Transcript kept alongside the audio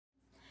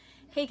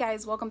Hey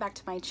guys, welcome back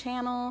to my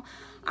channel.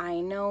 I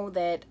know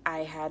that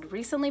I had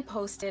recently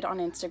posted on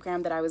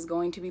Instagram that I was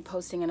going to be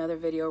posting another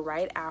video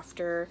right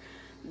after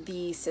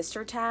the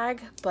sister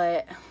tag,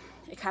 but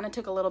it kind of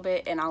took a little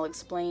bit, and I'll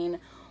explain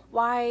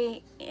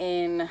why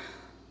in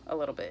a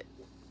little bit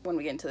when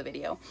we get into the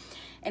video.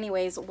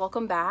 Anyways,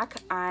 welcome back.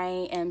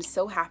 I am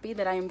so happy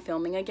that I am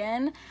filming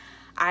again.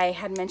 I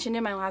had mentioned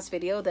in my last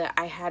video that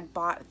I had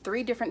bought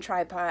 3 different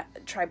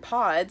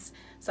tripods,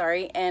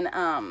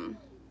 and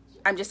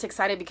I'm just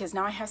excited because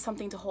now I have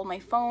something to hold my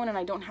phone and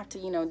I don't have to,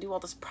 you know, do all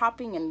this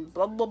propping and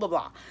blah, blah, blah,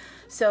 blah.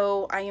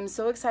 So I am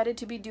so excited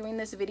to be doing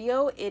this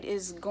video. It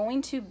is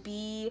going to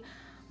be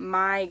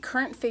my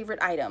current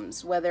favorite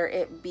items, whether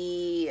it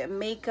be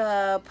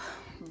makeup,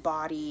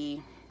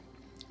 body,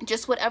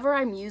 just whatever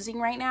I'm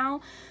using right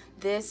now.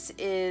 This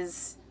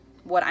is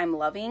what I'm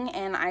loving,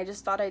 and I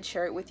just thought I'd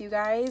share it with you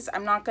guys.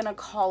 I'm not gonna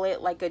call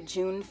it like a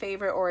June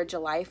favorite or a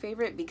July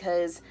favorite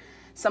because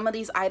some of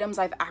these items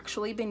I've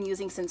actually been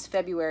using since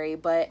February,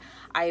 but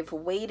I've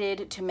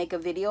waited to make a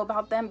video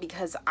about them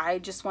because I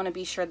just want to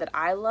be sure that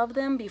I love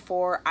them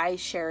before I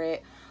share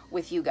it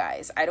with you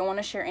guys. I don't want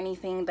to share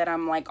anything that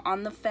I'm like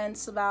on the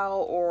fence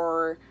about,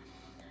 or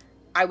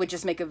I would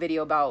just make a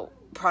video about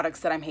products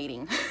that I'm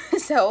hating.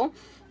 So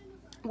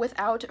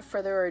without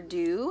further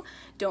ado,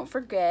 don't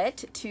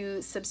forget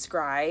to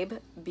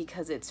subscribe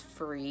because it's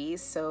free,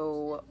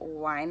 so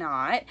why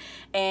not?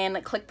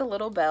 And click the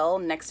little bell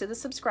next to the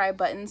subscribe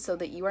button so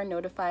that you are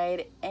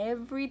notified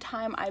every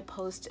time I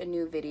post a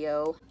new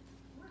video.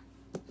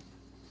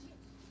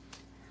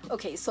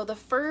 Okay, so the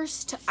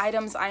first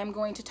items I am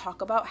going to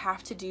talk about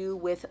have to do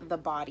with the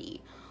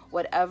body.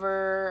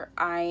 Whatever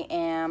I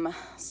am,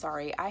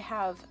 sorry, I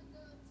have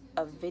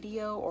a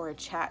video or a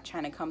chat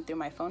trying to come through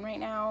my phone right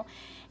now,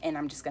 and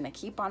I'm just gonna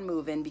keep on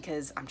moving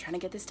because I'm trying to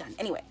get this done.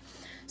 Anyway,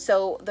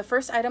 so the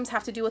first items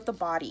have to do with the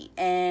body,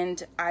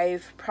 and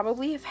I've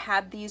probably have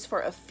had these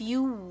for a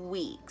few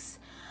weeks,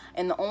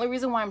 and the only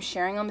reason why I'm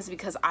sharing them is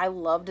because I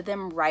loved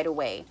them right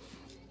away.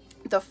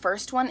 The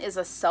first one is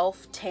a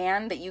self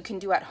tan that you can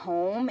do at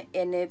home,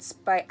 and it's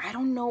by, I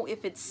don't know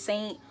if it's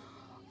St.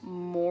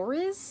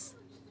 Maurice,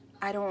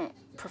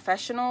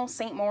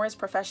 St. Maurice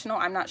Professional,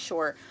 I'm not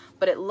sure,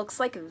 but it looks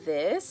like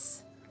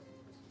this,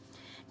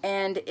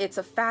 and it's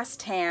a fast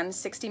tan,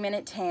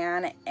 60-minute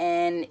tan,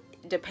 and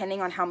depending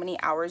on how many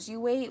hours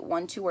you wait,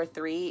 1, 2, or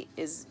 3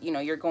 is, you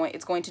know,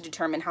 it's going to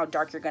determine how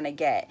dark you're gonna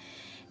get.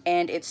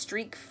 And it's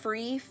streak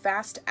free,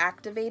 fast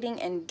activating,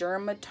 and you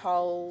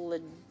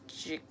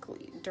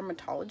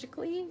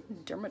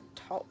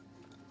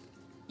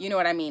know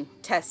what I mean,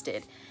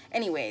 tested.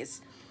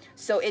 Anyways,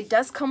 so it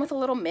does come with a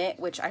little mitt,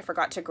 which I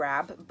forgot to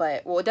grab,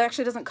 but, well, it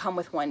actually doesn't come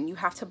with one. You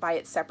have to buy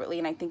it separately,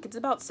 and I think it's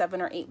about $7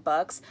 or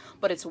 $8,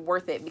 but it's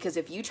worth it because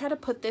if you try to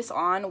put this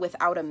on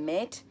without a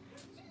mitt,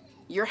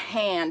 your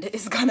hand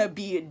is gonna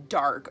be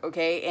dark,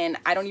 okay? And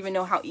I don't even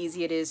know how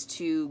easy it is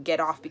to get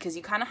off because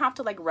you kind of have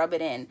to like rub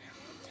it in.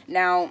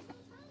 Now,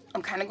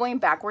 I'm kind of going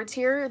backwards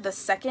here. The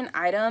second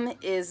item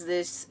is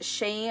this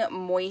Shea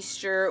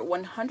Moisture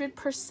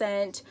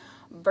 100%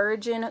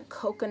 Virgin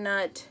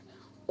Coconut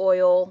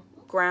Oil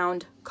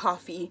Ground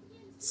Coffee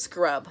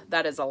Scrub.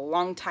 That is a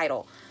long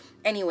title.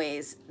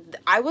 Anyways,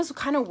 I was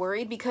kind of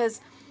worried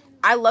because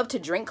I love to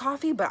drink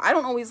coffee, but I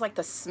don't always like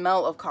the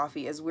smell of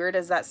coffee, as weird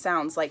as that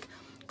sounds. Like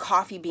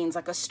coffee beans,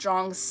 like a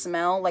strong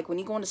smell. Like when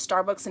you go into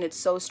Starbucks and it's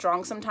so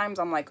strong sometimes,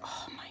 I'm like,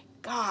 oh my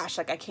gosh,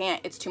 like I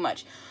can't, it's too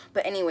much.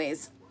 But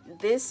anyways,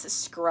 this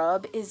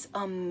scrub is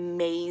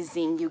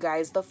amazing, you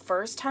guys. The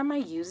first time I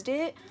used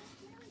it,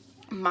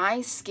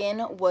 my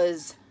skin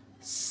was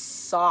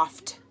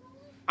soft.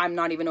 I'm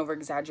not even over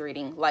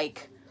exaggerating,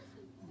 like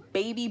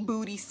baby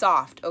booty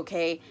soft,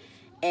 okay?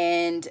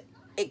 And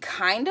it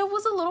kind of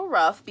was a little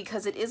rough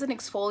because it is an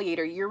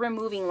exfoliator. You're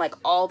removing like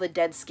all the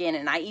dead skin,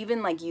 and I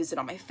even like used it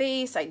on my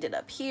face. I did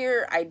up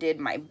here, I did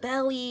my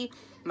belly,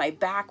 my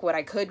back, what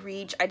I could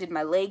reach. I did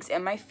my legs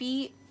and my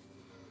feet.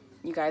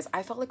 You guys,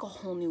 I felt like a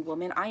whole new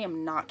woman. I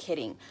am not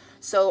kidding.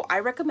 So I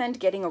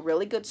recommend getting a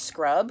really good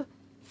scrub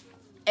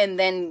and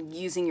then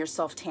using your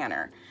self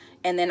tanner.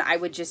 And then I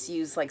would just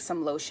use like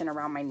some lotion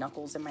around my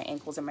knuckles and my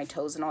ankles and my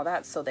toes and all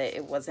that so that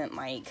it wasn't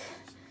like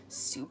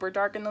super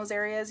dark in those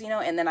areas, you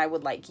know, and then I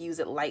would like use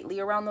it lightly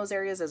around those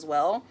areas as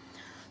well.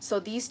 So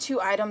these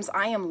 2 items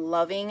I am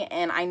loving,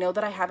 and I know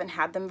that I haven't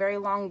had them very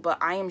long, but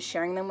I am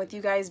sharing them with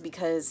you guys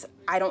because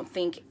I don't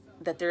think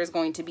that there's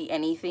going to be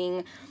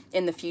anything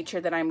in the future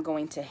that I'm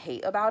going to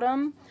hate about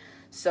them.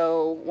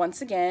 So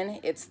once again,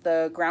 it's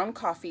the Ground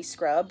Coffee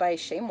Scrub by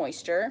Shea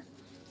Moisture.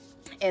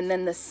 And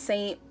then the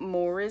St.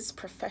 Maurice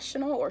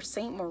Professional, or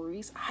St.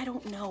 Maurice, I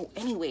don't know.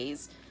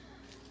 Anyways,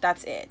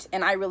 that's it.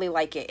 And I really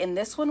like it. And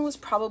this one was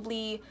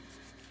probably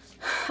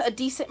a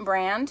decent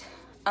brand.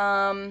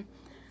 I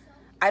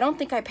don't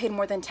think I paid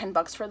more than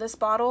 $10 for this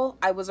bottle.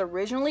 I was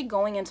originally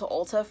going into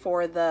Ulta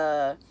for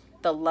the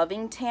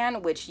Loving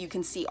Tan, which you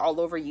can see all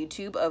over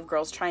YouTube of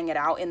girls trying it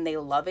out and they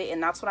love it,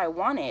 and that's what I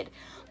wanted.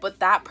 But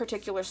that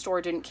particular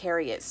store didn't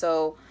carry it.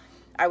 So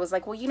I was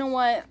like, well, you know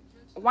what?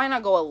 Why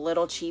not go a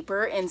little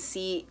cheaper and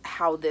see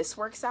how this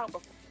works out?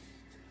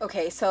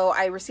 Okay, so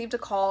I received a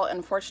call.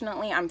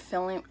 Unfortunately, I'm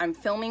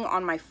filming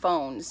on my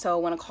phone. So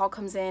when a call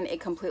comes in, it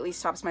completely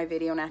stops my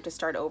video and I have to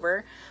start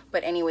over.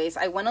 But anyways,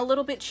 I went a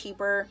little bit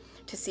cheaper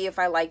to see if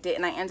I liked it,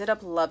 and I ended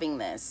up loving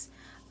this.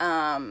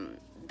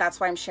 That's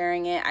why I'm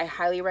sharing it. I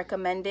highly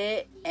recommend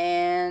it,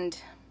 and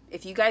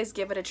if you guys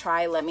give it a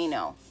try, let me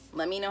know.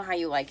 Let me know how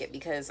you like it,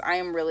 because I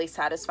am really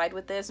satisfied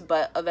with this,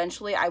 but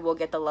eventually I will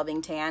get the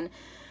Loving Tan,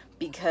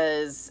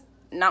 because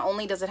not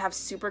only does it have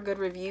super good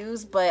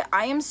reviews, but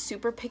I am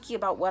super picky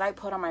about what I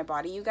put on my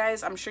body, you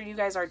guys. I'm sure you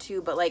guys are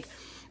too, but like,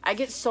 I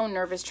get so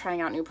nervous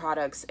trying out new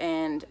products,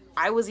 and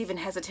I was even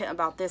hesitant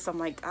about this. I'm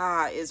like,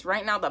 is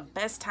right now the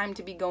best time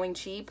to be going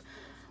cheap?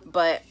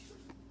 But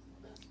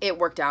it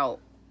worked out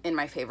in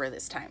my favor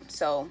this time.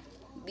 So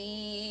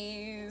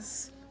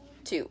these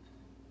two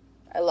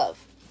I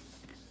love.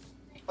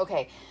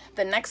 Okay,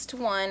 the next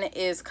one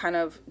is kind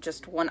of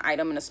just one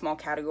item in a small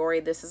category.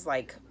 This is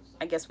like,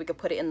 I guess we could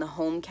put it in the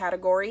home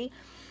category.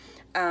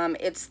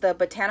 It's the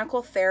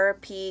Botanical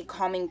Therapy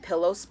Calming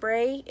Pillow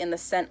Spray in the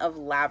scent of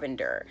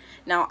lavender.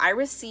 Now, I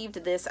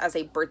received this as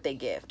a birthday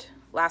gift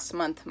last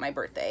month, my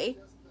birthday.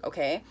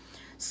 Okay,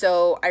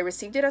 so I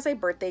received it as a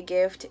birthday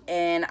gift,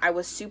 and I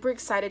was super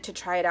excited to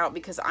try it out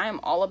because I am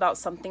all about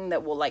something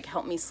that will like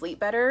help me sleep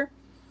better.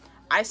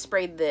 I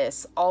sprayed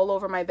this all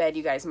over my bed,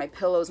 you guys, my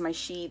pillows, my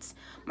sheets,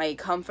 my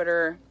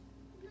comforter,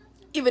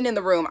 even in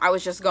the room. I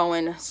was just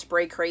going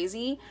spray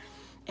crazy,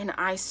 and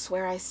I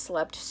swear I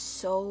slept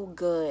so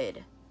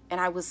good.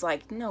 And I was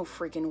like, no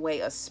freaking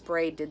way a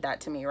spray did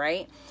that to me,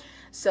 right?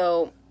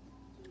 So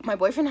my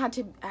boyfriend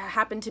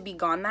happened to be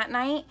gone that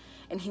night,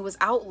 and he was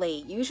out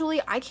late.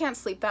 Usually I can't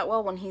sleep that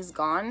well when he's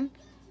gone.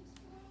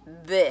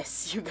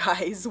 This, you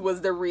guys,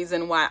 was the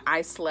reason why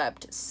I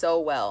slept so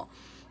well.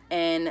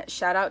 And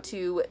shout out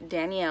to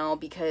Danielle,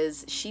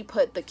 because she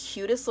put the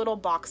cutest little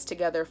box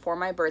together for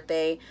my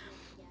birthday,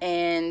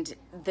 and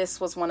this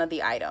was one of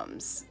the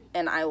items,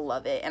 and I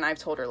love it. And I've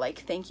told her,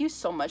 like, thank you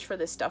so much for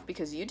this stuff,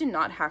 because you did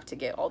not have to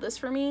get all this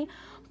for me,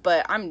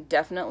 but I'm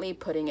definitely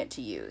putting it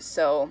to use.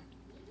 So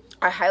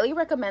I highly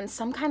recommend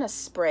some kind of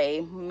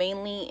spray,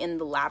 mainly in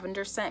the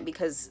lavender scent,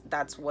 because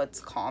that's what's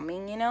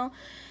calming, you know.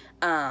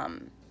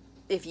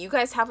 If you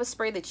guys have a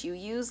spray that you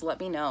use,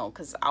 let me know,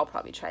 because I'll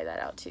probably try that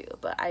out too.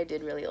 But I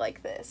did really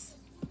like this.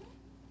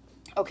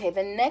 Okay,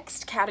 the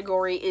next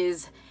category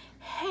is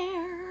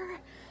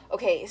hair.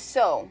 Okay,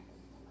 so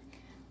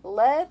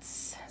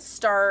let's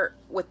start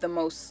with the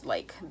most,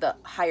 like, the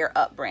higher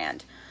up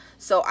brand.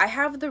 So I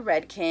have the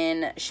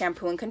Redken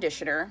shampoo and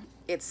conditioner.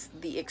 It's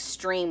the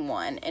extreme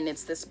one, and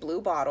it's this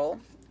blue bottle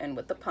and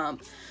with the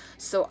pump.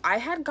 So I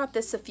had got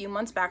this a few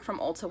months back from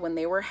Ulta when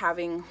they were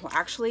having, well,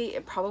 actually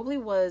it probably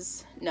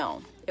was,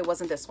 no, it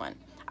wasn't this one.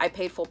 I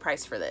paid full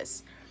price for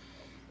this,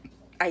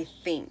 I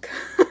think.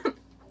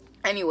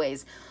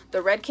 Anyways, the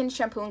Redken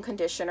shampoo and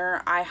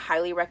conditioner, I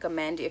highly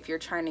recommend if you're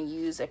trying to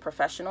use a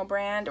professional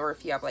brand, or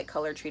if you have like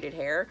color treated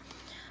hair.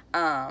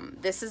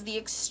 This is the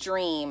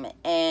extreme,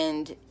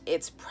 and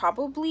it's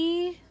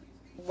probably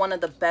one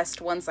of the best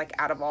ones, like,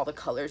 out of all the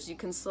colors you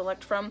can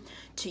select from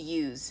to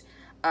use.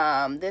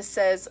 This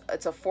says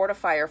it's a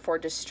fortifier for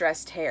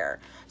distressed hair.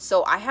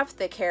 So I have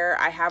thick hair,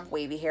 I have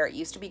wavy hair. It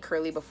used to be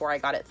curly before I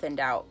got it thinned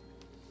out.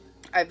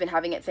 I've been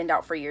having it thinned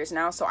out for years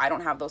now, so I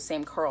don't have those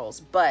same curls.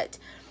 But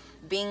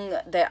being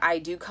that I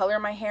do color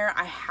my hair,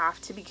 I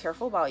have to be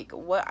careful about, like,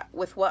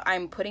 what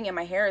I'm putting in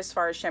my hair as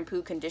far as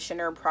shampoo,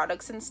 conditioner,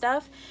 products and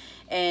stuff.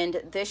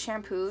 And this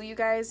shampoo, you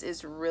guys,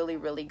 is really,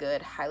 really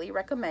good. Highly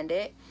recommend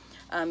it.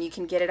 You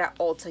can get it at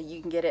Ulta.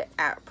 You can get it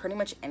at pretty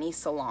much any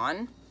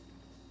salon.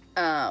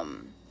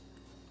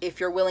 If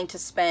you're willing to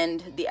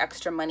spend the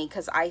extra money,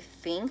 because I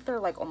think they're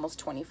like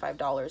almost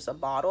 $25 a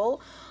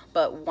bottle.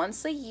 But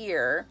once a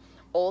year,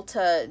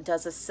 Ulta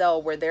does a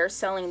sale where they're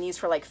selling these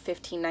for like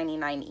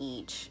 $15.99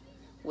 each,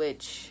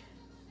 which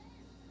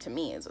to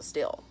me is a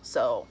steal.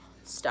 So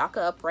stock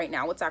up right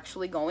now. What's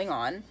actually going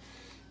on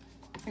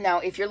now?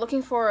 If you're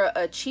looking for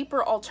a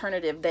cheaper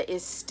alternative that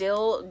is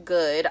still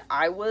good,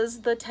 I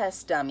was the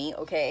test dummy.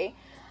 Okay,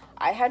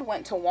 I had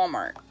went to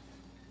Walmart,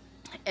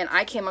 and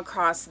I came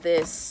across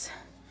this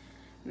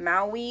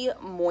Maui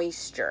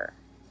Moisture.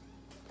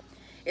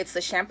 It's the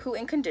shampoo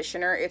and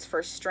conditioner. It's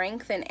for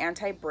strength and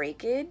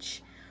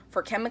anti-breakage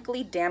for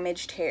chemically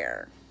damaged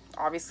hair.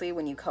 Obviously,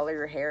 when you color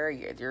your hair,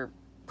 you're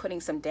putting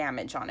some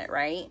damage on it,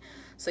 right?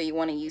 So you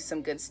want to use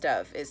some good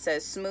stuff. It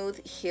says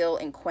smooth, heal,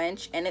 and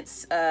quench, and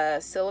it's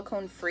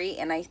silicone free.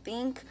 And I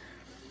think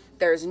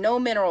there's no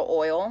mineral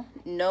oil,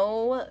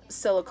 no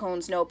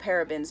silicones, no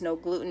parabens, no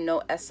gluten,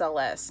 no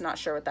SLS. Not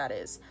sure what that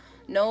is.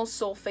 No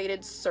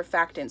sulfated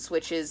surfactants,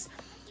 which is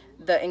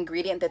the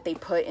ingredient that they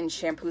put in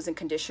shampoos and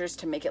conditioners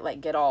to make it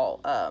like get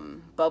all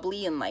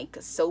bubbly and like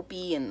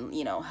soapy and,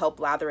 you know, help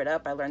lather it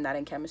up. I learned that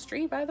in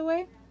chemistry, by the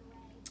way.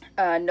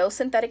 No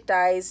synthetic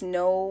dyes,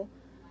 no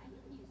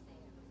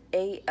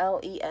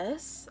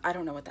ALES. I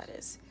don't know what that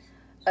is.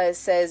 It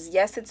says,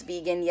 yes, it's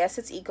vegan. Yes,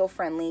 it's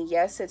eco-friendly.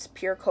 Yes, it's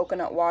pure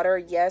coconut water.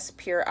 Yes,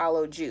 pure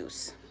aloe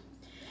juice.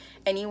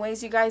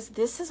 Anyways, you guys,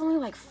 this is only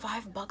like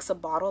 $5 a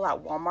bottle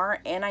at Walmart,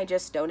 and I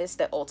just noticed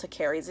that Ulta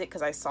carries it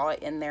because I saw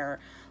it in their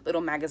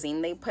little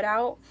magazine they put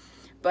out.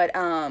 But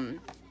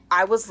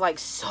I was like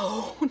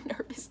so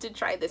nervous to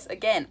try this.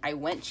 Again, I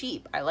went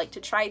cheap. I like to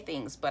try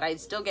things, but I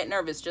still get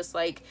nervous just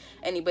like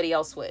anybody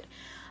else would.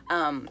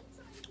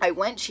 I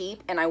went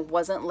cheap and I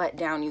wasn't let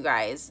down, you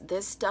guys.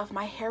 This stuff,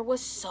 my hair was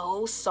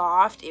so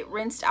soft. It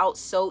rinsed out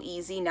so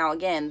easy. Now,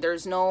 again,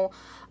 there's no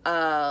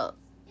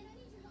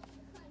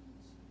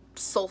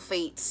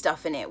sulfate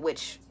stuff in it,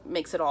 which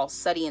makes it all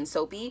sooty and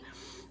soapy.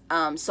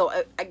 So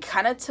I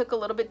kind of took a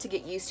little bit to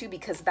get used to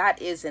because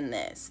that is in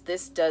this.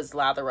 This does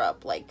lather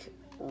up like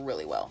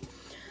really well.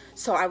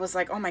 So I was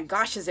like, oh my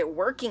gosh, is it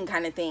working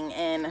kind of thing?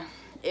 And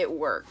it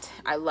worked.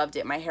 I loved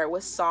it. My hair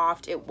was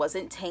soft. It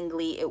wasn't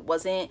tangly.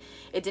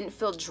 It didn't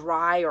feel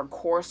dry or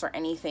coarse or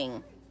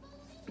anything.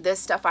 This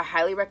stuff I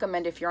highly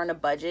recommend if you're on a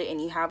budget and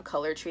you have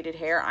color treated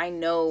hair. I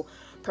know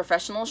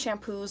professional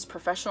shampoos,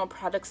 professional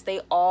products,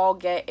 they all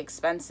get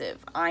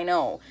expensive. I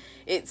know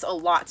it's a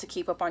lot to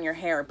keep up on your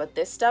hair, but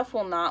this stuff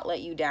will not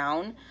let you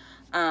down.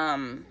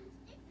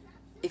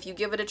 If you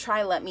give it a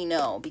try, let me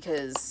know,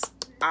 because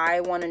I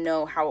want to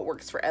know how it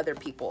works for other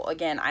people.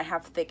 Again, I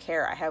have thick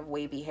hair. I have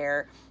wavy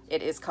hair.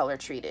 It is color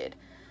treated.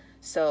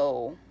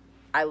 So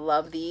I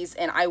love these,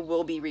 and I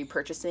will be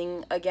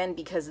repurchasing again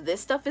because this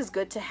stuff is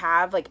good to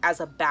have like as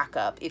a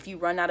backup. If you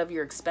run out of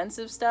your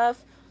expensive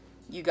stuff,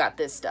 you got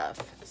this stuff.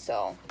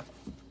 So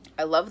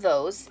I love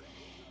those.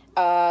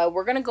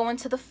 We're gonna go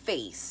into the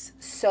face.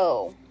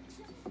 So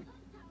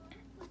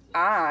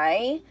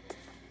I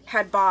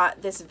had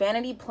bought this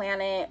Vanity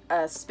Planet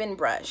spin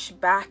brush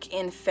back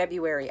in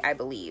February, I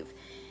believe.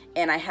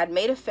 And I had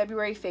made a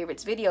February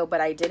favorites video, but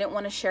I didn't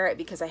want to share it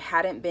because I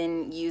hadn't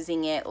been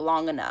using it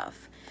long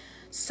enough.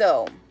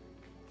 So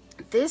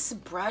this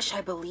brush,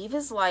 I believe,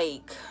 is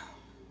like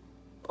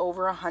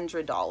over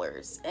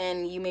 $100.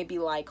 And you may be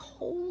like,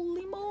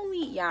 holy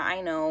moly. Yeah,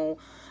 I know.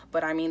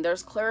 But I mean,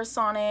 there's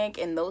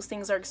Clarisonic and those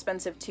things are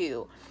expensive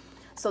too.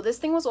 So this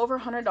thing was over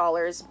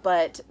 $100,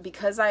 but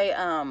because I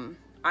am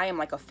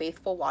like a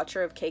faithful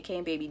watcher of KK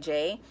and Baby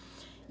J,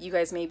 you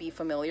guys may be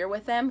familiar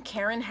with them.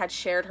 Karen had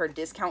shared her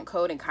discount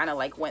code and kind of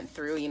like went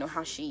through, you know,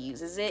 how she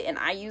uses it. And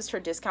I used her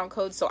discount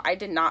code, so I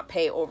did not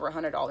pay over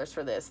 $100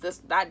 for this.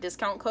 That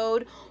discount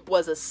code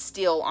was a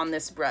steal on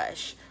this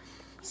brush.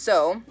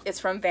 So it's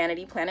from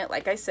Vanity Planet.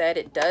 Like I said,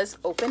 it does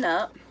open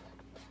up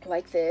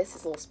like this.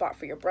 It's a little spot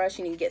for your brush.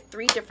 You need to get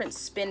 3 different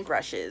spin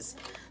brushes.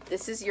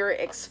 This is your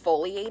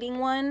exfoliating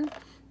one.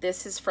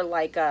 This is for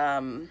like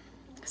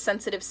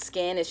sensitive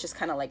skin. It's just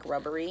kind of like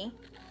rubbery.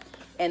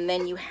 And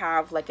then you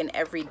have like an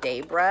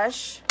everyday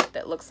brush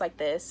that looks like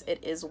this.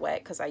 It is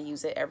wet because I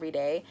use it every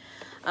day.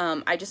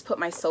 I just put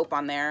my soap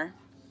on there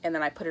and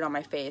then I put it on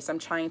my face. I'm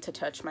trying to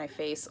touch my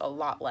face a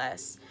lot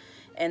less.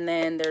 And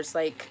then there's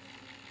like,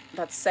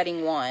 that's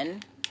setting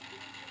 1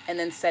 and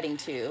then setting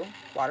 2.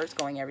 Water's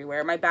going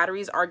everywhere. My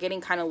batteries are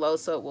getting kind of low,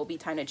 so it will be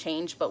time to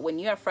change. But when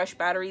you have fresh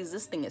batteries,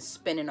 this thing is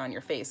spinning on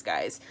your face,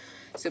 guys.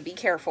 So be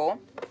careful.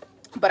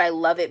 But I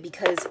love it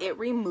because it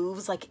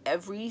removes like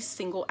every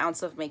single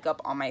ounce of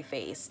makeup on my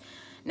face.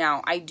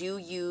 Now, I do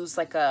use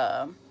like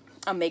a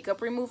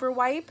makeup remover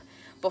wipe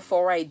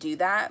before I do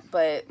that,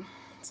 but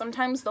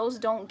sometimes those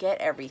don't get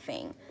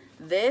everything.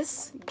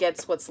 This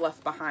gets what's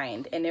left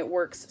behind, and it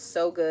works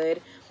so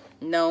good.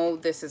 No,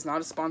 this is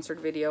not a sponsored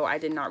video. I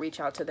did not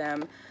reach out to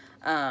them.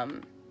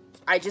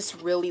 I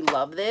just really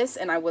love this,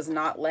 and I was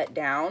not let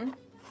down.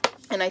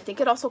 And I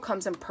think it also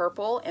comes in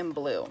purple and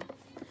blue.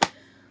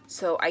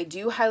 So I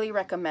do highly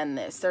recommend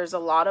this. There's a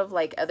lot of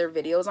like other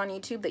videos on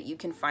YouTube that you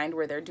can find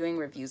where they're doing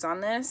reviews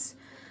on this.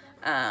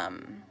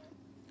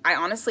 I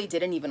honestly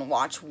didn't even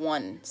watch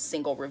one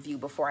single review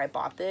before I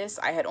bought this.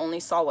 I had only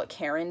saw what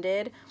Karen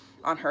did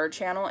on her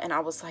channel, and I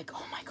was like,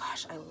 oh my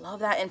gosh, I love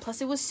that. And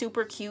plus it was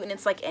super cute, and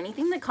it's like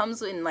anything that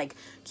comes in like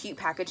cute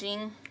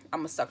packaging,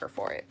 I'm a sucker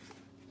for it.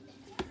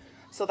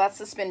 So that's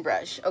the spin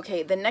brush.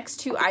 Okay, the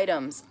next 2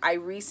 items, I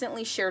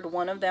recently shared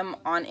one of them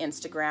on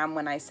Instagram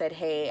when I said,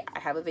 hey, I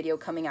have a video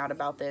coming out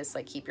about this,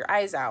 like keep your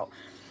eyes out.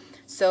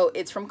 So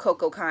it's from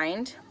Coco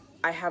Kind.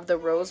 I have the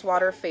Rose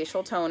Water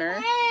Facial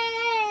Toner.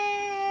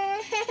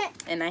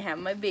 And I have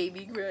my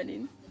baby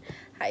running.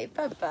 Hi,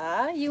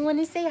 Papa. You want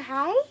to say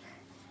hi?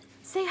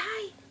 Say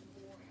hi.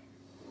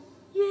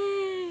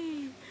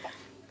 Yay.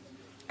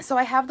 So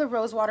I have the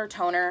Rose Water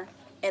Toner,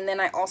 and then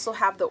I also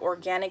have the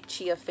Organic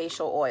Chia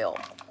Facial Oil.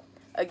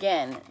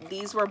 Again,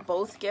 these were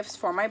both gifts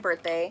for my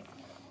birthday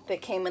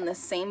that came in the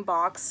same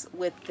box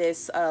with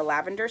this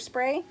lavender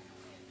spray.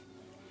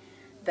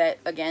 That,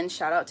 again,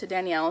 shout out to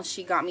Danielle.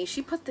 She got me,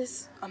 she put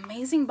this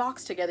amazing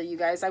box together, you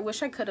guys. I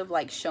wish I could have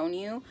like shown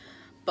you,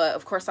 but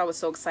of course I was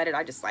so excited.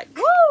 I just like,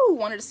 woo,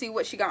 wanted to see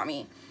what she got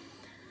me.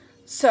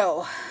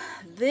 So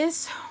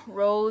this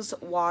Rose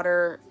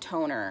Water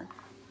Toner,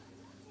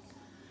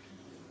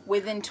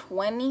 within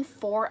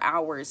 24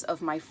 hours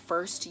of my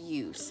first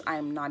use, I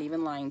am not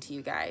even lying to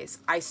you guys,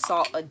 I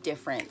saw a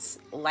difference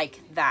like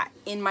that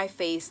in my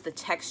face, the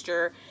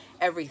texture,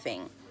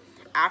 everything.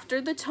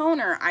 After the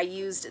toner, I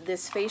used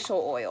this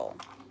facial oil.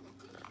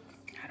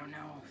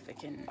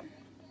 can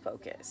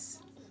focus.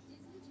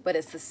 But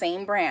it's the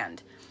same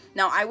brand.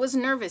 Now, I was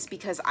nervous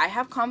because I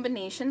have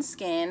combination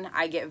skin.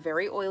 I get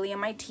very oily in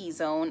my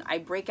T-zone. I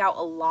break out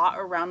a lot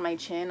around my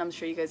chin. I'm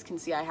sure you guys can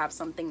see I have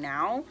something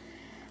now.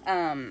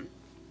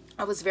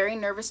 I was very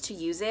nervous to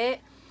use it.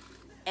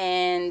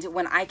 And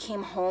when I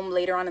came home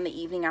later on in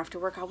the evening after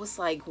work, I was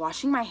like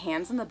washing my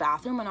hands in the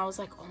bathroom and I was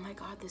like, oh my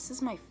God, this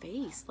is my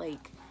face.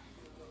 Like,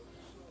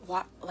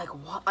 what? Like,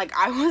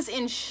 I was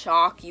in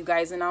shock, you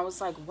guys. And I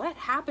was like, what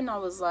happened? I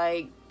was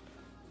like,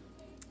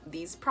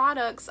 these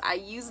products, I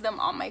use them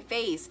on my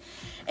face.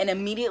 And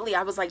immediately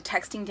I was like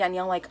texting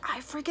Danielle, like, I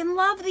freaking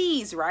love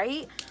these,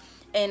 right?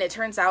 And it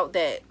turns out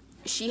that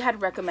she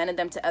had recommended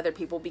them to other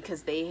people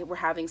because they were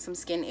having some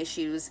skin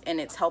issues, and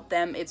it's helped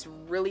them. It's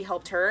really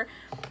helped her.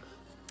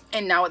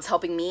 And now it's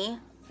helping me.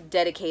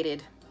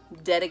 Dedicated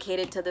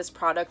to this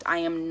product. I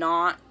am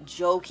not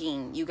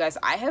joking, you guys.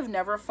 I have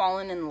never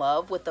fallen in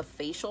love with a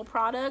facial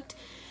product,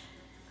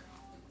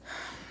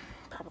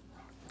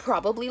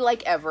 probably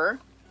like ever.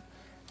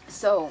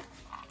 So,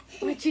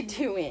 what you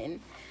doing?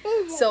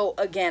 So,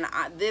 again,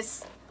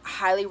 this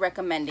highly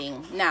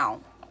recommending. Now,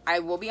 I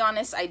will be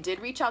honest, I did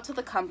reach out to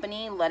the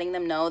company, letting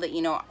them know that,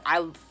 you know,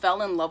 I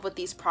fell in love with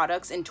these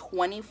products in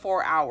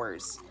 24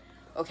 hours.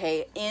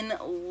 Okay, in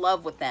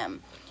love with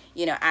them.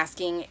 You know,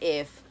 asking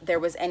if there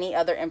was any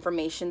other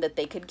information that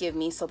they could give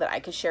me so that I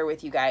could share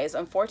with you guys.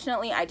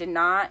 Unfortunately, I did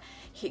not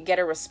get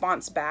a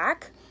response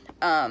back.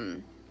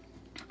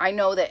 I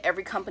know that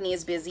every company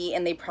is busy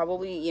and they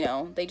probably, you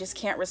know, they just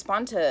can't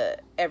respond to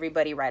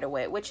everybody right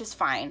away, which is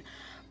fine.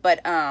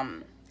 But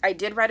I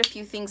did write a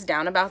few things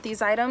down about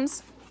these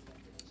items.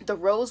 The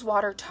rose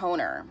water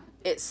toner,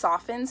 it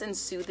softens and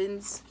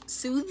soothes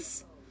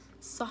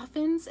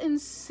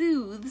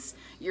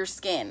your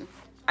skin.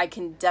 I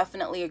can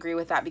definitely agree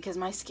with that because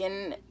my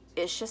skin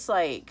is just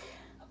like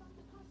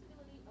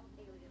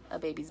a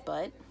baby's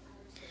butt.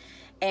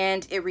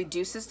 And it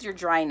reduces your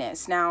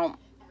dryness. Now,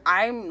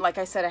 like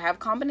I said, I have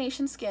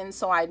combination skin,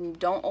 so I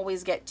don't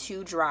always get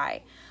too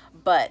dry.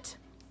 But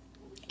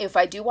if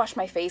I do wash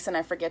my face and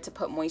I forget to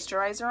put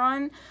moisturizer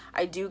on,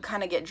 I do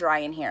kind of get dry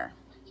in here.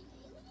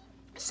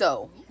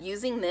 So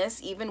using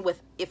this, even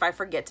if I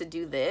forget to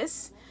do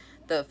this,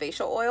 the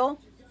facial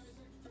oil,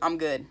 I'm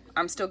good.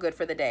 I'm still good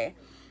for the day.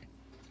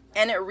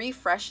 And it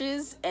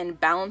refreshes and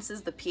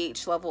balances the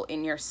pH level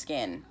in your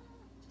skin.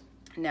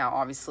 Now,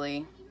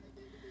 obviously,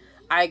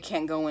 I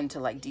can't go into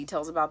like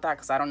details about that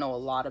because I don't know a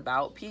lot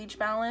about pH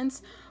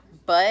balance,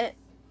 but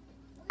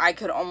I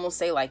could almost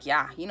say like,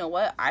 yeah, you know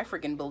what? I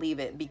freaking believe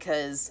it,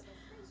 because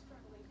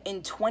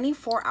in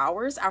 24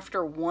 hours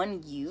after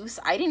one use,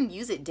 I didn't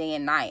use it day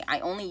and night.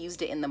 I only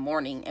used it in the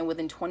morning, and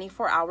within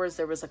 24 hours,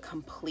 there was a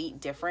complete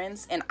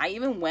difference. And I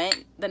even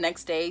went the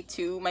next day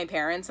to my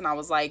parents and I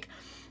was like,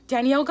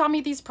 Danielle got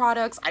me these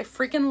products. I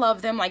freaking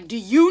love them. Like, do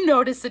you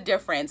notice a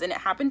difference? And it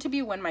happened to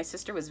be when my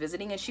sister was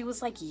visiting and she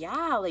was like,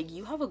 yeah, like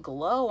you have a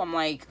glow. I'm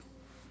like,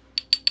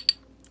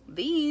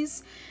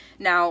 these.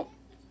 Now,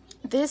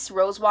 this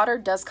rose water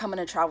does come in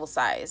a travel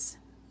size.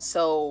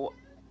 So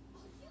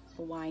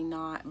why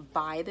not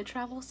buy the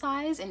travel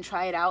size and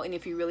try it out? And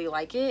if you really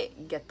like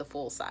it, get the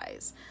full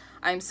size.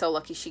 I'm so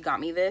lucky she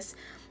got me this.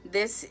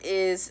 This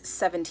is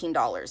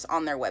 $17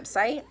 on their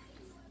website.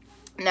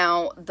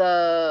 Now,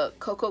 the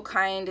Cocoa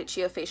Kind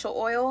Chia Facial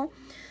Oil,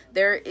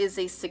 there is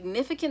a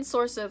significant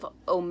source of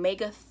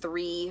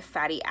omega-3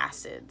 fatty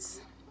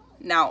acids.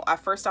 Now,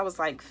 at first I was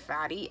like,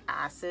 fatty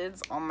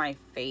acids on my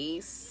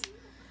face?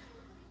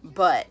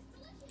 But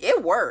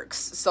it works,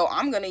 so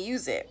I'm going to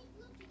use it.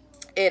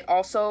 It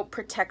also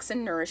protects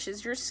and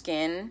nourishes your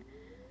skin,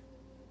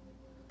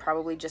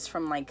 probably just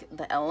from like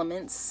the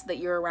elements that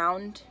you're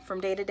around from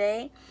day to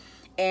day.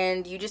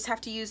 And you just have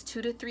to use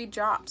 2 to 3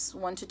 drops,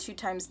 1 to 2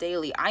 times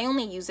daily. I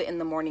only use it in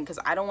the morning because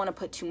I don't want to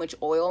put too much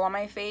oil on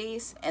my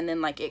face and then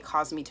like it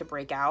caused me to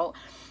break out.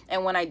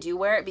 And when I do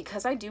wear it,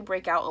 because I do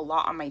break out a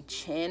lot on my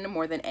chin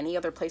more than any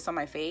other place on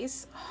my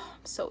face,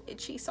 I'm so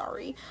itchy,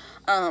 sorry.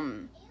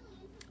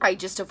 I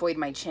just avoid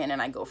my chin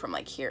and I go from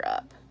like here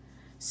up.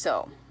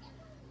 So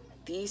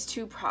these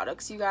two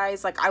products, you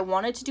guys, like I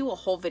wanted to do a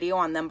whole video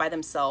on them by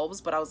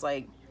themselves, but I was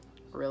like,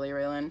 really,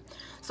 Raylan?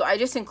 So I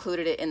just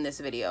included it in this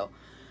video.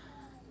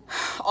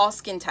 All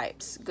skin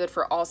types, good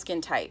for all skin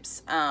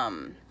types.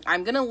 I'm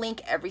gonna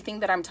link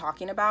everything that I'm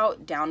talking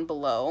about down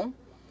below,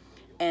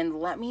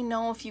 and let me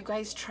know if you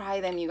guys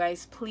try them. You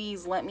guys,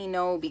 please let me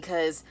know,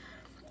 because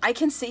I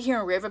can sit here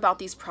and rave about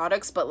these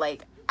products, but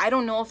like I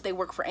don't know if they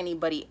work for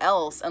anybody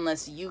else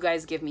unless you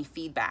guys give me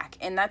feedback.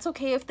 And that's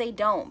okay if they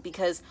don't,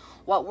 because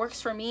what works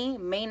for me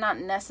may not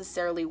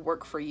necessarily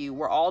work for you.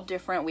 We're all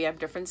different. We have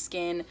different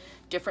skin,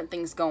 different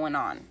things going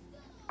on.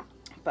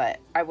 But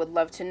I would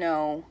love to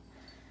know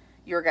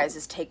your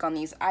guys' take on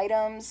these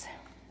items.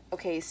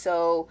 Okay,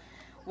 so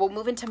we'll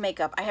move into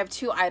makeup. I have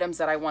 2 items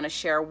that I want to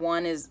share.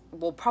 One is,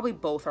 well, probably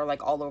both are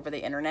like all over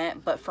the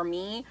internet, but for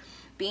me,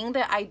 being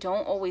that I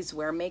don't always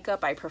wear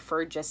makeup, I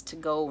prefer just to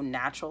go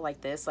natural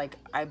like this. Like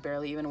I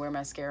barely even wear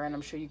mascara, and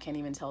I'm sure you can't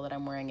even tell that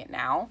I'm wearing it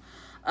now.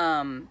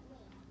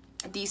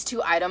 these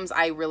two items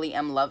I really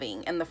am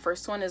loving. And the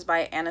first one is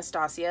by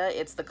Anastasia.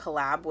 It's the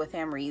collab with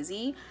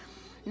Amrezy.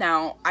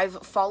 Now,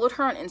 I've followed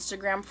her on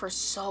Instagram for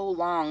so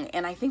long,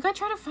 and I think I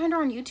try to find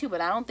her on YouTube,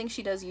 but I don't think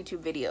she does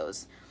YouTube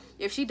videos.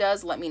 If she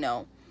does, let me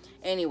know.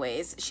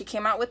 Anyways, she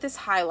came out with this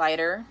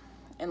highlighter,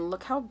 and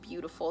look how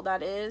beautiful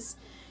that is.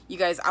 You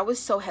guys, I was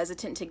so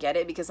hesitant to get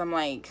it because I'm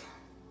like,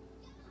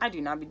 I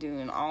do not be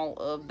doing all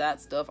of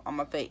that stuff on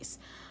my face.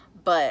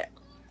 But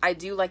I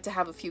do like to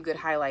have a few good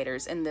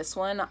highlighters, and this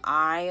one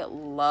I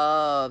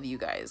love, you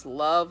guys.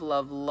 Love,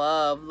 love,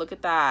 love. Look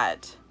at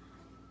that.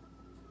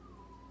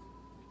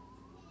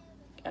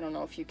 I don't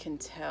know if you can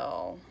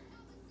tell.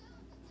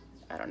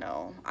 I don't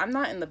know. I'm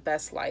not in the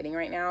best lighting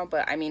right now,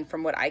 but I mean,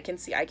 from what I can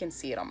see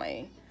it on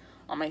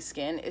my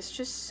skin. It's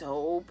just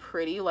so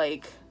pretty.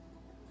 Like,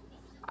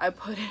 I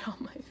put it on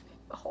my face.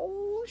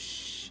 Oh,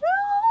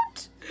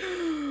 shoot.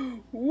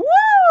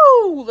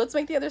 Woo! Let's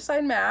make the other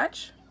side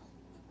match.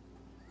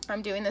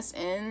 I'm doing this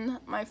in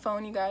my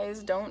phone, you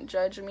guys. Don't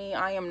judge me.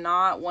 I am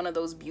not one of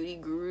those beauty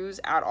gurus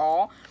at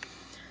all.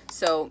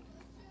 So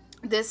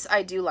this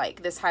I do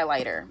like, this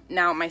highlighter.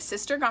 Now, my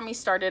sister got me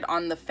started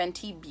on the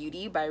Fenty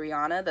Beauty by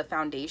Rihanna, the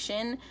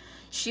foundation.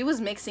 She was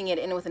mixing it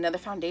in with another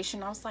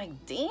foundation. I was like,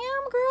 damn,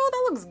 girl,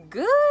 that looks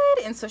good.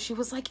 And so she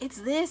was like,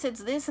 it's this,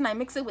 and I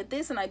mix it with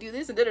this, and I do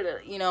this, and da-da-da.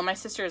 You know, my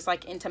sister is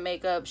like into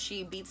makeup.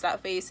 She beats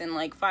that face in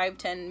like 5,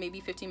 10, maybe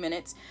 15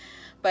 minutes.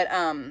 But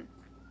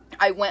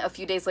I went a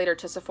few days later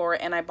to Sephora,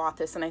 and I bought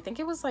this, and I think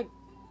it was like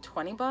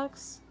 20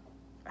 bucks.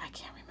 I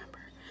can't remember.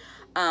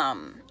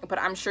 But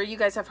I'm sure you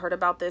guys have heard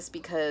about this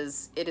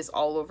because it is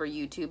all over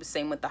YouTube.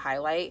 Same with the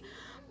highlight.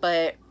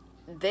 But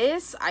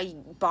this, I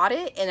bought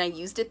it and I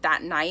used it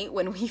that night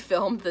when we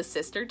filmed the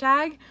sister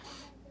tag.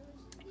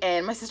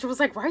 And my sister was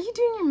like, why are you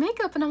doing your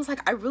makeup? And I was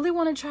like, I really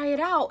want to try it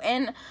out.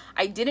 And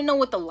I didn't know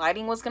what the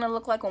lighting was going to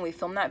look like when we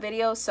filmed that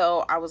video.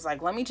 So I was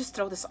like, let me just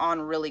throw this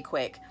on really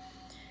quick.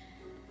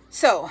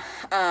 So,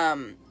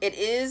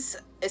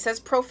 it says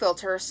Pro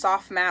Filter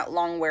Soft Matte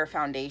Long Wear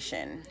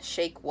Foundation.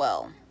 Shake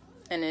well.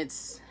 And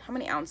it's, how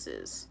many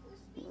ounces?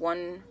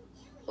 A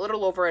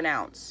little over an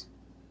ounce.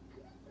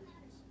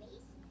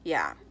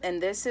 Yeah.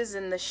 And this is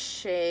in the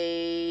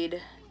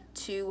shade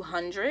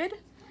 200.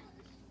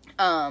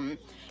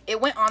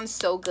 It went on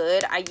so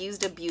good. I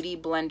used a beauty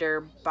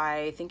blender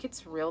by, I think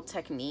it's Real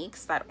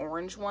Techniques, that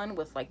orange one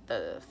with like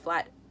the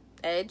flat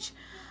edge.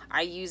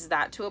 I used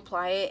that to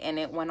apply it, and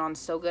it went on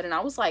so good. And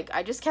I was like,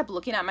 I just kept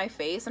looking at my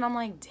face, and I'm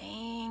like,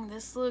 dang,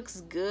 this looks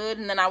good.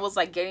 And then I was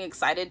like getting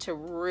excited to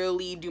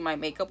really do my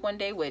makeup one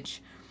day,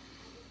 which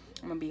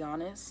I'm gonna be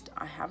honest,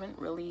 I haven't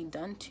really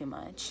done too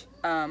much.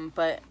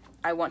 But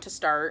I want to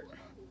start.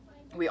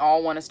 We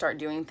all want to start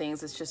doing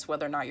things. It's just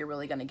whether or not you're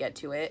really gonna get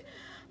to it.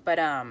 But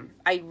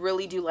I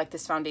really do like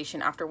this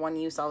foundation. After one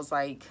use, I was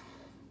like,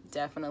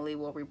 definitely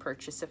will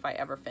repurchase if I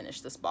ever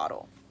finish this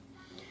bottle.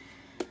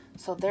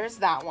 So there's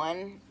that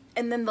one.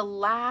 And then the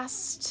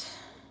last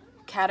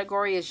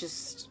category is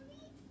just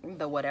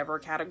the whatever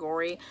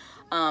category.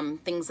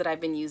 Things that I've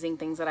been using,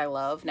 things that I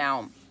love.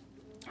 Now,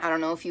 I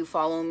don't know if you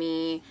follow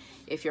me,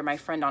 if you're my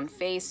friend on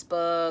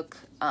Facebook,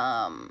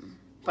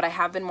 but I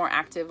have been more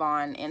active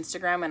on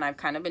Instagram, and I've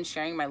kind of been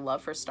sharing my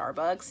love for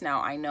Starbucks. Now,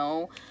 I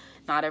know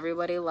not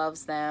everybody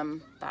loves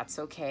them. That's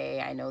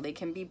okay. I know they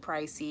can be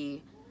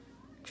pricey.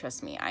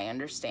 Trust me, I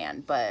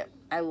understand. But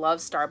I love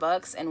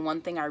Starbucks, and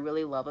one thing I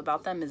really love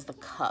about them is the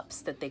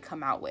cups that they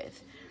come out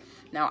with.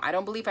 Now, I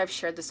don't believe I've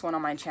shared this one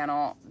on my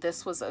channel.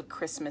 This was a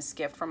Christmas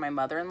gift from my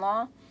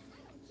mother-in-law.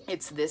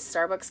 It's this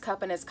Starbucks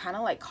cup, and it's kind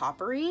of like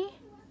coppery.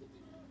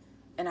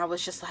 And I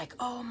was just like,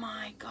 oh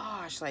my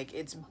gosh, like,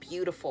 it's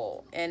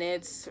beautiful. And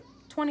it's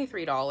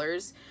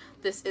 $23.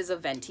 This is a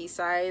venti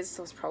size,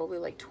 so it's probably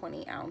like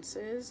 20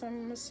 ounces,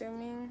 I'm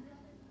assuming.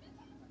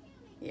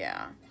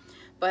 Yeah.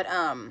 But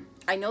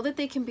I know that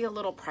they can be a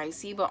little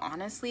pricey, but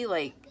honestly,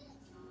 like,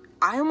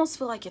 I almost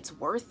feel like it's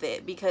worth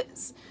it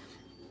because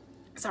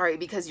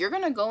you're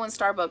going to go in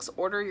Starbucks,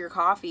 order your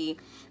coffee,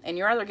 and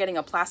you're either getting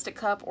a plastic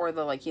cup or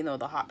the, like, you know,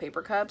 the hot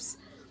paper cups.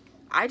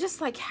 I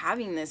just like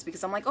having this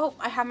because I'm like, oh,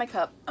 I have my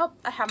cup. Oh,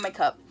 I have my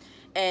cup.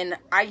 And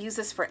I use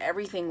this for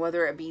everything,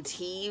 whether it be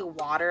tea,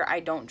 water. I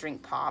don't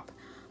drink pop.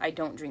 I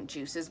don't drink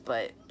juices,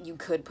 but you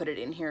could put it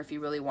in here if you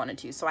really wanted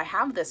to. So I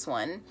have this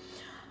one.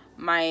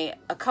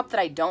 A cup that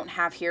I don't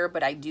have here,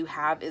 but I do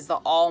have, is the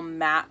all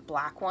matte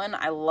black one.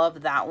 I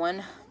love that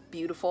one.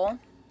 Beautiful.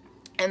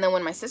 And then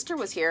when my sister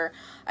was here,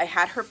 I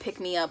had her pick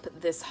me up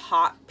this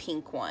hot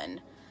pink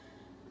one.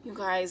 You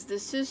guys,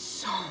 this is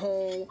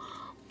so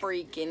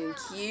freaking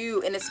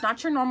cute. And it's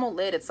not your normal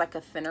lid. It's like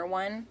a thinner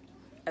one,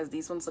 as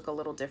these ones look a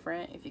little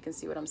different, if you can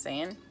see what I'm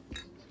saying.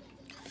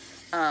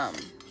 And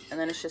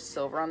then it's just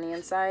silver on the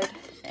inside,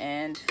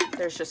 and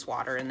there's just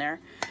water in there.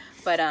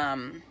 But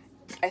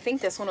I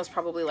think this one was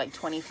probably like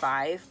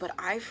 25, but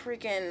I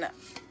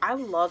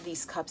love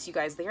these cups, you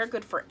guys. They are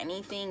good for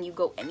anything. You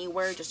go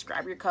anywhere, just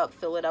grab your cup,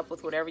 fill it up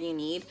with whatever you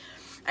need.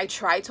 I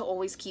try to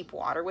always keep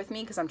water with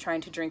me because I'm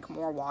trying to drink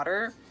more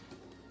water.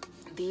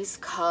 These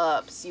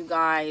cups, you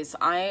guys,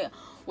 I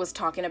was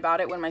talking about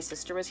it when my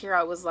sister was here.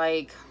 I was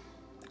like,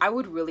 I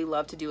would really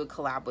love to do a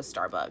collab with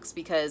Starbucks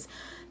because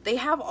they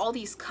have all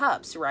these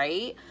cups,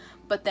 right?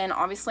 But then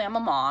obviously I'm a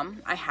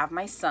mom, I have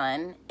my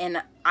son,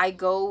 and I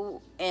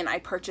go and I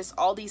purchase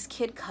all these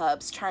kid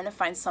cups trying to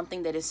find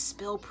something that is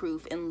spill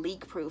proof and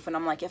leak proof. And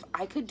I'm like, if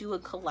I could do a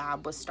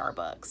collab with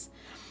Starbucks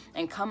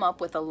and come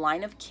up with a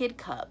line of kid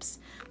cups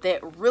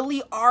that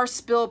really are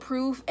spill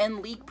proof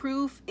and leak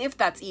proof, if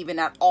that's even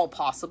at all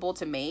possible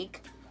to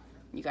make,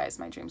 you guys,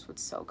 my dreams would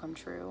so come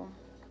true.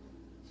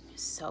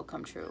 So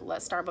come true.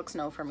 Let Starbucks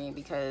know for me,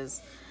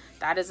 because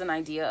that is an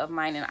idea of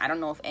mine, and I don't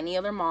know if any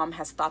other mom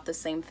has thought the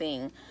same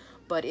thing.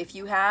 But if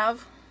you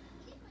have,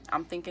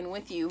 I'm thinking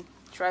with you.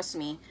 Trust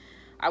me,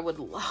 I would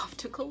love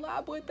to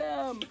collab with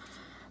them.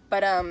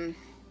 But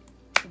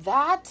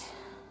that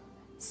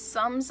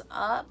sums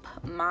up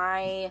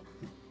my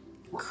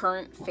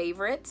current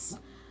favorites.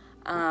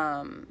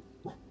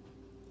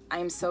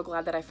 I'm so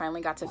glad that I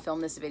finally got to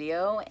film this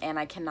video, and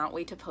I cannot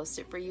wait to post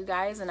it for you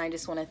guys. And I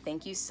just want to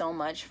thank you so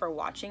much for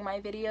watching my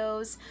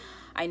videos.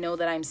 I know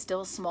that I'm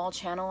still a small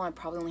channel. I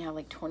probably only have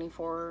like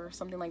 24 or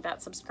something like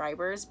that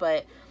subscribers,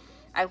 but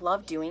I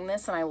love doing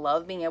this, and I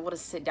love being able to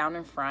sit down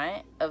in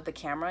front of the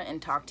camera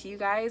and talk to you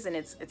guys. And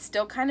it's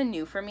still kind of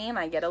new for me, and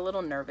I get a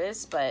little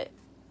nervous, but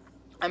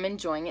I'm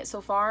enjoying it so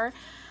far.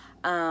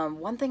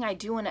 One thing I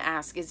do want to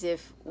ask is,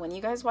 if when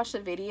you guys watch the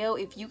video,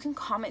 if you can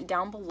comment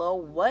down below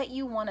what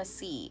you want to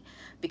see,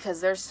 because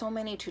there's so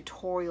many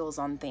tutorials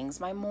on things,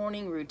 my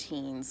morning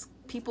routines,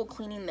 people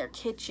cleaning their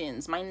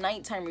kitchens, my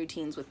nighttime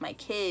routines with my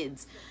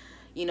kids,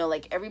 you know,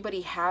 like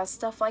everybody has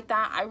stuff like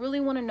that. I really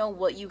want to know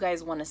what you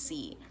guys want to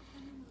see,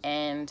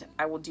 and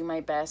I will do my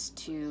best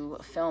to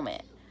film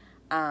it.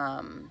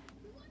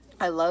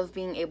 I love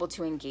being able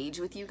to engage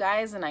with you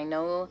guys, and I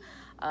know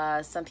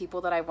some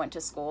people that I went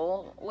to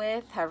school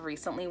with have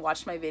recently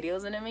watched my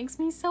videos, and it makes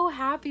me so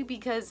happy,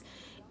 because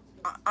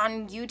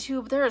on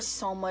YouTube there is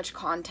so much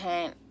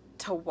content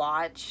to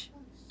watch,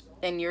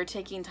 and you're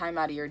taking time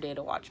out of your day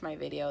to watch my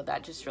video.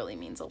 That just really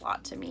means a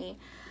lot to me.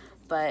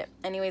 But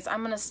anyways,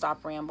 I'm gonna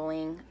stop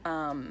rambling.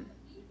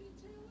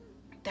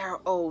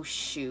 Oh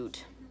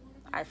shoot,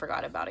 I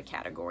forgot about a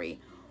category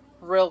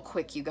real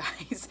quick, you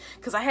guys,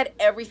 because I had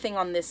everything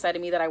on this side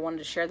of me that I wanted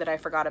to share, that I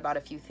forgot about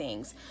a few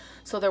things.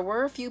 So there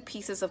were a few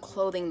pieces of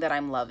clothing that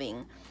I'm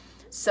loving.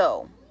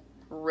 So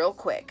real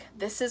quick,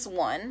 this is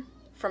one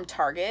from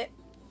Target,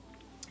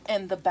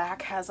 and the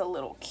back has a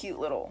little cute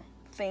little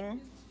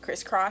thing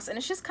crisscross, and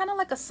it's just kind of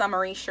like a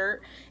summery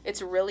shirt.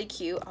 It's really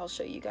cute. I'll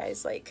show you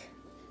guys, like,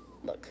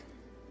 look,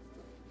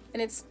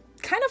 and it's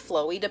kind of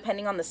flowy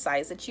depending on the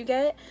size that you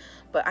get,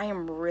 but I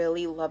am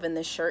really loving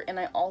this shirt. And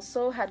I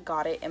also had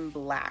got it in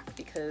black,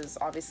 because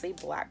obviously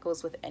black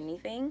goes with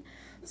anything.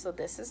 So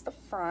this is the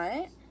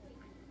front,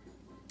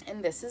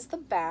 and this is the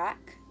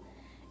back,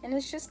 and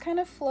it's just kind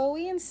of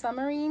flowy and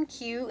summery and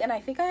cute. And I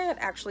think I had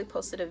actually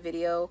posted a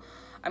video,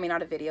 I mean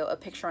not a video, a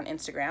picture on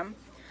Instagram.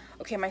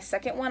 Okay, my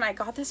second one, I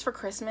got this for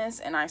Christmas,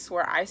 and I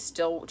swear I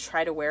still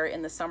try to wear it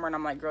in the summer, and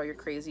I'm like, girl, you're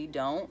crazy,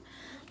 don't.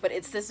 But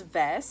it's this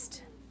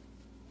vest,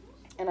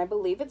 and I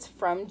believe it's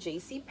from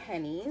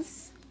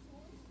JCPenney's.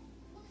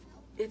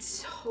 It's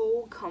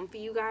so comfy,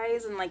 you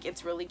guys, and like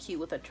it's really cute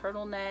with a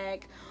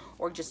turtleneck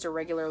or just a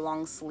regular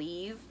long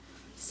sleeve.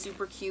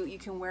 Super cute. You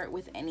can wear it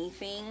with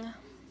anything.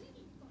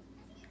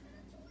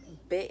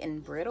 Bit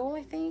and Brittle,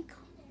 I think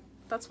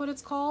that's what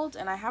it's called,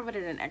 and I have it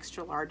in an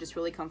extra large. It's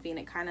really comfy, and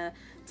it kind of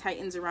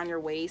tightens around your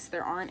waist.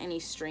 There aren't any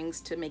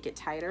strings to make it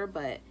tighter,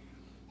 but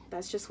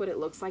that's just what it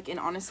looks like. And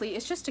honestly,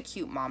 it's just a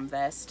cute mom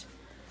vest.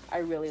 I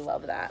really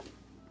love that.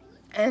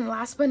 And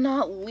last but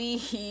not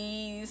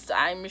least,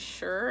 I'm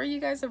sure you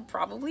guys have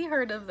probably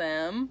heard of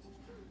them,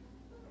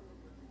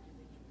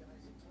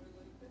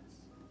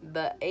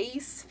 the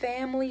Ace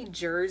Family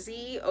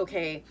jersey.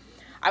 Okay,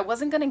 I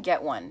wasn't gonna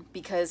get one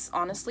because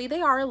honestly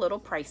they are a little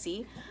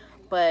pricey,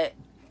 but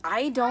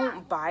I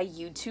don't buy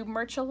YouTube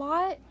merch a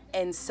lot,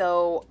 and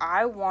so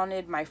I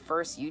wanted my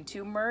first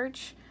YouTube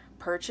merch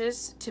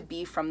purchase to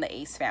be from the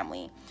Ace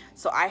family.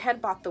 So I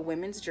had bought the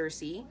women's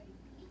jersey,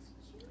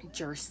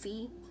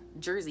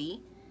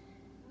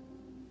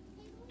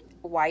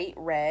 white,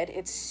 red.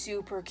 It's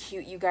super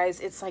cute, you guys.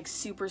 It's like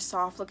super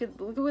soft. Look at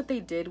what they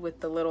did with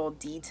the little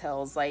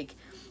details. Like,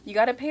 you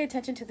got to pay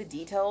attention to the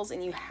details,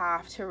 and you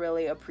have to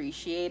really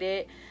appreciate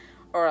it,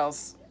 or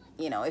else,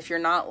 you know, if you're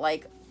not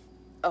like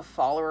a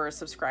follower or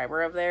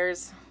subscriber of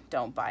theirs,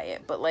 don't buy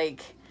it. But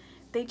like,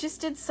 they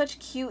just did such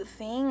cute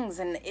things,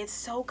 and it's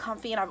so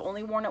comfy, and I've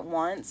only worn it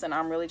once, and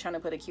I'm really trying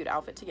to put a cute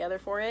outfit together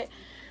for it.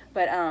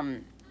 But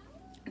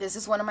this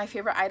is one of my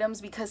favorite items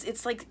because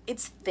it's like,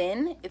 it's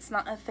thin, it's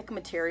not a thick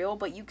material,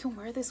 but you can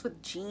wear this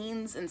with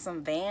jeans and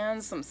some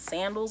Vans, some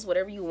sandals,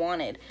 whatever you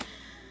wanted.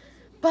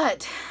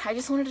 But I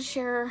just wanted to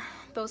share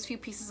those few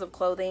pieces of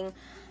clothing.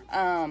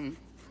 I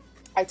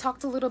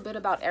talked a little bit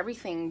about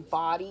everything: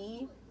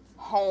 body,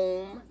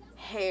 home,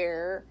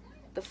 hair,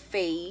 the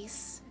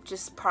face,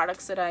 just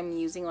products that I'm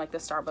using, like the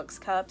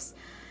Starbucks cups.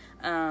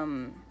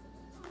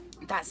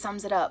 That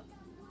sums it up.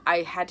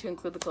 I had to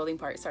include the clothing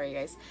part. Sorry,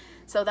 guys.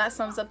 So that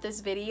sums up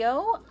this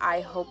video.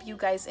 I hope you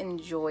guys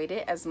enjoyed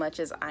it as much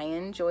as I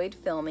enjoyed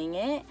filming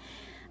it.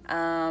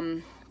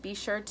 Be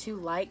sure to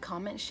like,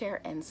 comment, share,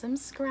 and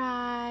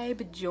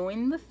subscribe.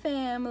 Join the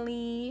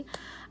family.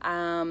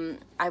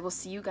 I will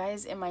see you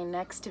guys in my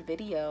next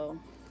video.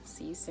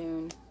 See you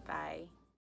soon. Bye.